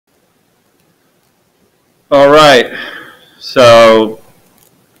All right, so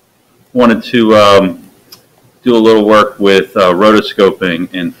wanted to do a little work with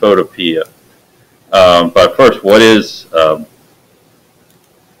rotoscoping in Photopea. But first, what is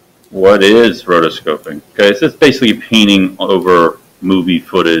rotoscoping? Okay, so it's basically painting over movie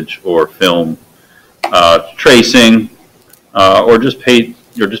footage or film, tracing, or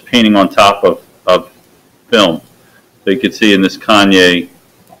you're just painting on top of film. So you can see in this Kanye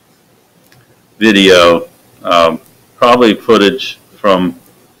video, probably footage from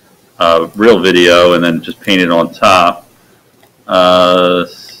real video and then just painted on top.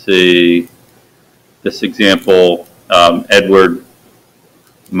 Let's see this example, Edward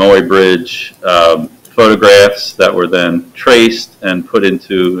Muybridge photographs that were then traced and put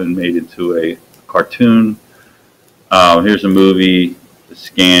into and made into a cartoon. Here's a movie, The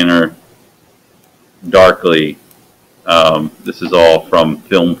Scanner, Darkly. This is all from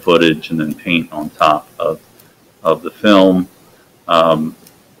film footage and then paint on top of the film,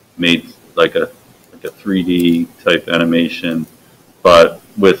 made like a 3D type animation, but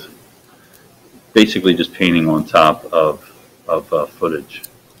with basically just painting on top of footage.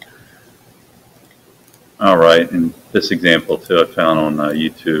 All right, and this example too I found on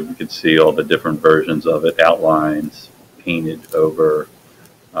YouTube. You can see all the different versions of it, outlines, painted over,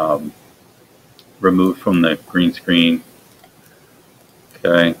 removed from the green screen.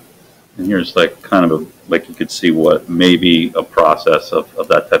 Okay, and here's like kind of like you could see what maybe a process of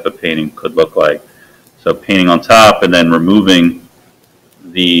that type of painting could look like. So painting on top and then removing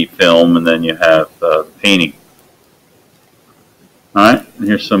the film, and then you have painting. All right, and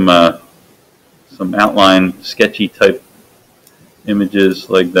here's some outline sketchy type images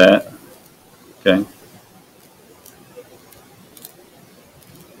like that. Okay.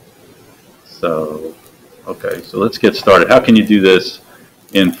 So let's get started. How can you do this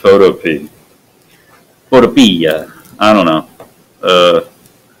in Photopea? Photopea. I don't know.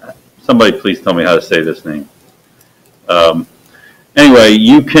 Somebody please tell me how to say this name. Anyway,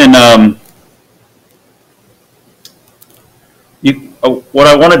 you can. What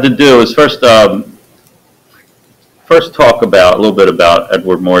I wanted to do is first talk about a little bit about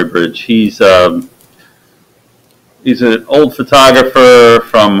Edward Muybridge. He's an old photographer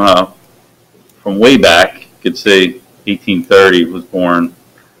from way back. You could say 1830 was born.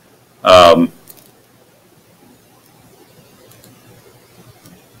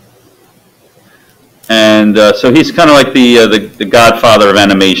 So he's kind of like the godfather of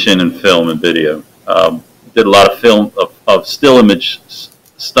animation and film and video. Did a lot of still image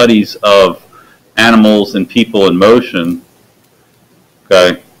studies of animals and people in motion.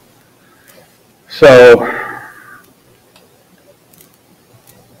 Okay, so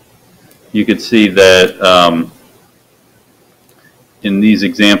you could see that in these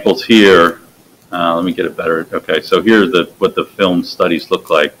examples here. Let me get it better. Okay, so here's what the film studies look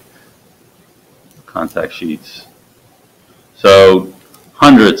like. Contact sheets. So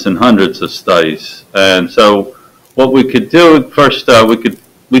hundreds and hundreds of studies, and so what we could do first,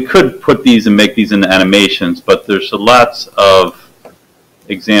 we could put these and make these into animations, but there's lots of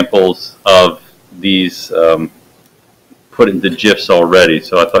examples of these put into GIFs already.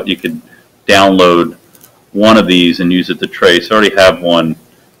 So I thought you could download one of these and use it to trace. I already have one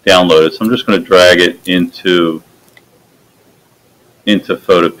downloaded, so I'm just going to drag it into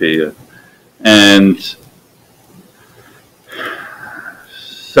Photopea. And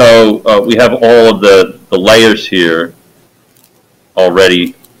so we have all of the layers here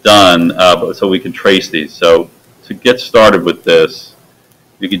already done, so we can trace these. So to get started with this,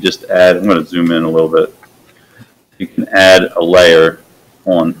 you can just add, I'm going to zoom in a little bit. You can add a layer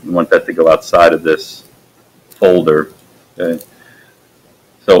on. You want that to go outside of this folder. Okay.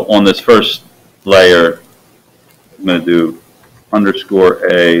 So on this first layer, I'm going to do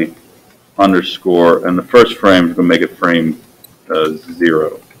 _A _, and the first frame is going to make it frame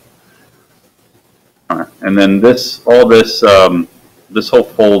 0. All right. And then this whole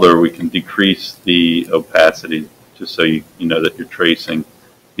folder, we can decrease the opacity just so you know that you're tracing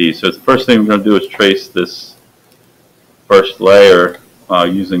these. So the first thing we're going to do is trace this first layer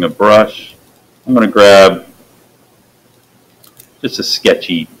using a brush. I'm going to grab just a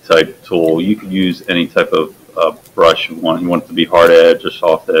sketchy type tool. You could use any type of brush you want. You want it to be hard edge or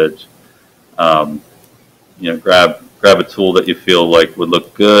soft edge. Grab a tool that you feel like would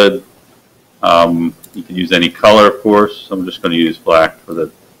look good. You can use any color, of course. I'm just going to use black for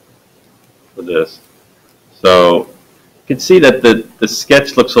this. So you can see that the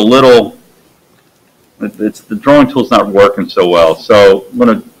sketch looks a little. The drawing tool's not working so well. So I'm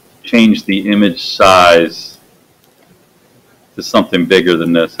going to change the image size to to something bigger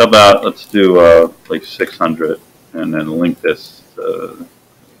than this. How about let's do like 600 and then link this to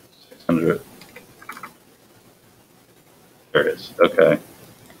 600. There it is. Okay.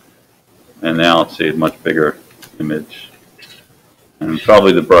 And now let's see a much bigger image. And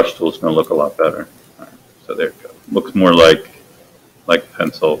probably the brush tool is going to look a lot better. All right, so there you go. Looks more like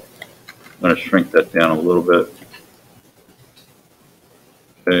pencil. I'm going to shrink that down a little bit.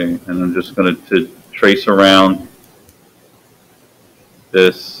 Okay, and I'm just going to trace around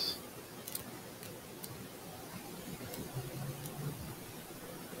this.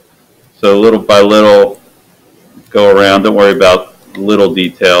 So little by little, go around. Don't worry about little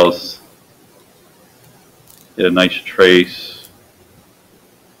details. Get a nice trace.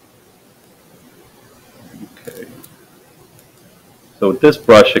 Okay. So with this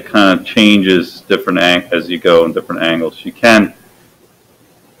brush, it kind of changes different as you go in different angles. You can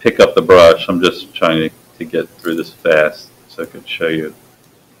pick up the brush. I'm just trying to get through this fast so I could show you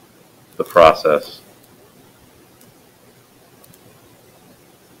the process.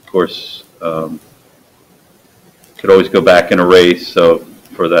 Of course, you could always go back and erase. So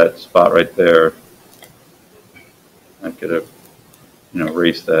for that spot right there, I could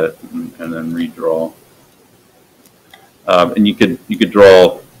erase that and then redraw. And you could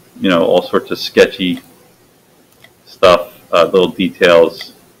draw all sorts of sketchy stuff, little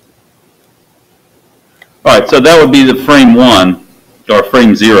details. All right, so that would be the frame 1 or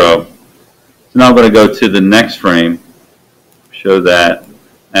frame 0. So now I'm going to go to the next frame, show that,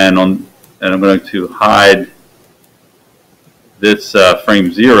 and I'm going to hide this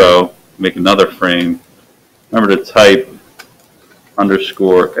frame 0, make another frame. Remember to type _A_A_,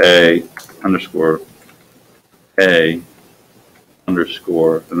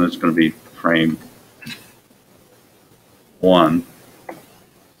 and then it's going to be frame 1.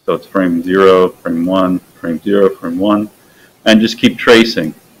 So it's frame 0, frame 1, frame 0, frame 1, and just keep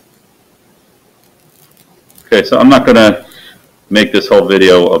tracing. Okay, so I'm not going to make this whole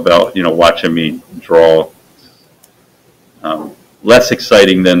video about watching me draw. Less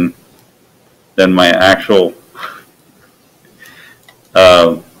exciting than my actual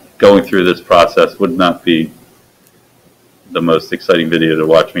going through this process would not be the most exciting video to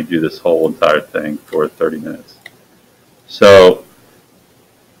watch me do this whole entire thing for 30 minutes. So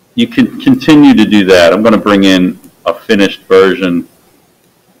you can continue to do that. I'm going to bring in a finished version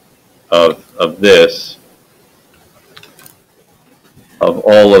of this, of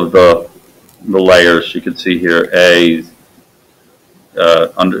all of the layers. You can see here A,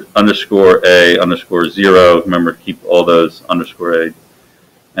 _A_0. Remember, keep all those _A.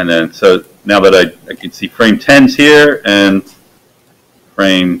 And then, so now that I can see frame 10's here and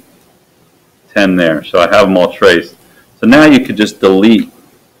frame 10 there. So I have them all traced. So now you could just delete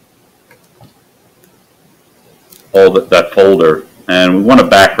all that folder. And we want a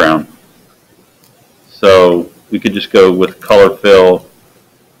background. So we could just go with color fill.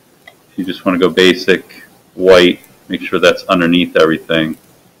 If you just want to go basic, white, make sure that's underneath everything.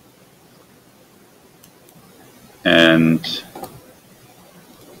 And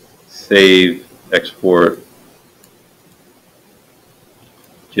save, export,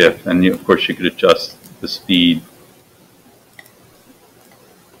 GIF. And of course you could adjust the speed.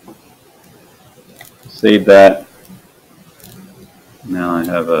 Save that. Now I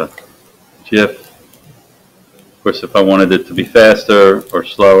have a GIF. Of course, if I wanted it to be faster or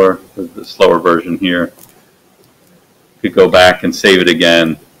slower, the slower version here, you could go back and save it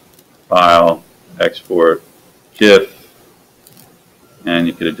again. File, export, GIF, and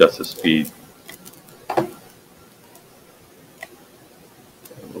you could adjust the speed. A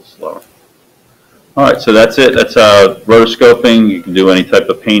little slower. All right, so that's it. That's rotoscoping. You can do any type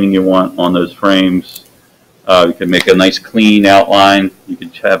of painting you want on those frames. You can make a nice clean outline. You can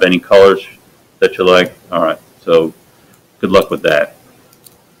have any colors that you like. All right, so good luck with that.